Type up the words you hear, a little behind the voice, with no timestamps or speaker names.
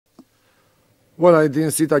Well, I didn't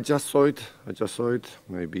see it. I just saw it.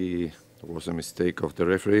 Maybe it was a mistake of the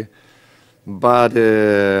referee. But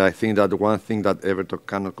I think that one thing that Everton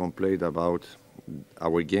cannot complain about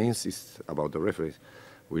our games is about the referees.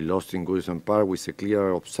 We lost in Goodison Park with a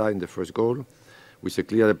clear offside in the first goal. With a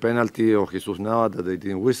clear penalty of Jesus Nava that they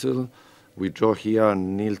didn't whistle. We draw here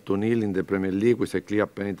 0-0 in the Premier League with a clear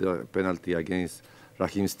penalty against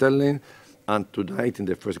Raheem Sterling. And tonight in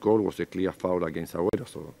the first goal was a clear foul against Agüero.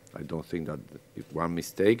 So I don't think that it's one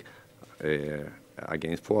mistake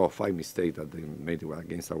against 4 or 5 mistakes that they made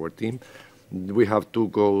against our team. We have two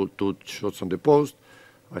shots on the post.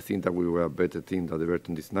 I think that we were a better team than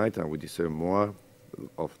Everton this night, and we deserve more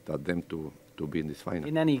of them to be in this final.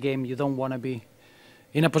 In any game, you don't want to be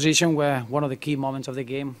in a position where one of the key moments of the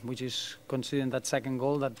game, which is considering that second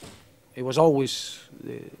goal, that it was always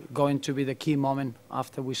going to be the key moment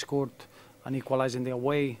after we scored an equalizer in the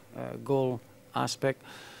away goal aspect,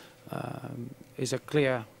 is a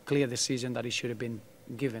clear decision that it should have been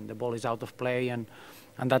given. The ball is out of play, and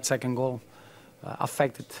that second goal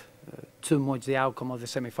affected too much the outcome of the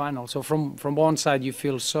semi-final. So from one side you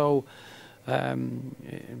feel so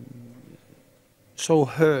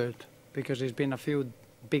hurt, because there's been a few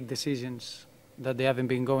big decisions that they haven't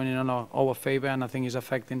been going in on our favour, and I think it's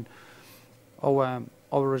affecting our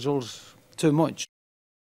results too much.